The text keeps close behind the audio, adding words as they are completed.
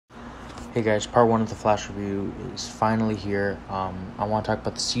Hey guys, part one of the Flash review is finally here. I want to talk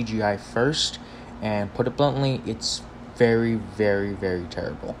about the CGI first, and put it bluntly, it's very, very, very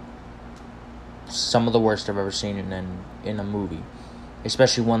terrible. Some of the worst I've ever seen in a movie,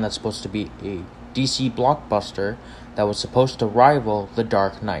 especially one that's supposed to be a DC blockbuster that was supposed to rival The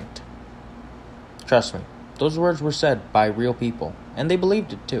Dark Knight. Trust me, those words were said by real people, and they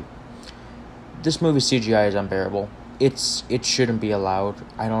believed it too. This movie's CGI is unbearable. It shouldn't be allowed.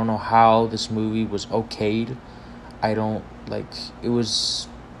 I don't know how this movie was okayed. It was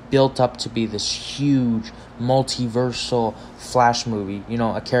built up to be this huge multiversal Flash movie,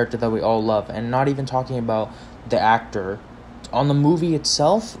 a character that we all love, and not even talking about the actor. On the movie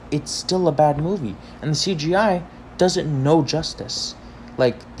itself, it's still a bad movie, and the CGI doesn't know justice.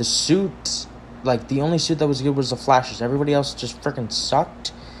 The suit, the only suit that was good was the Flash's. Everybody else just freaking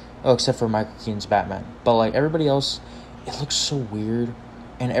sucked. Oh, except for Michael Keaton's Batman. But, everybody else, it looks so weird.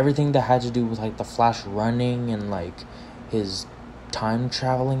 And everything that had to do with, the Flash running and, his time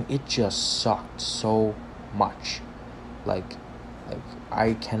traveling, it just sucked so much.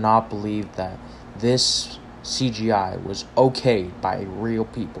 I cannot believe that this CGI was okayed by real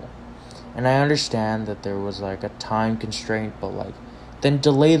people. And I understand that there was, a time constraint, but, then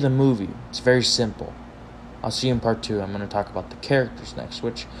delay the movie. It's very simple. I'll see you in part 2. I'm going to talk about the characters next,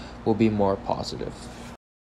 which will be more positive.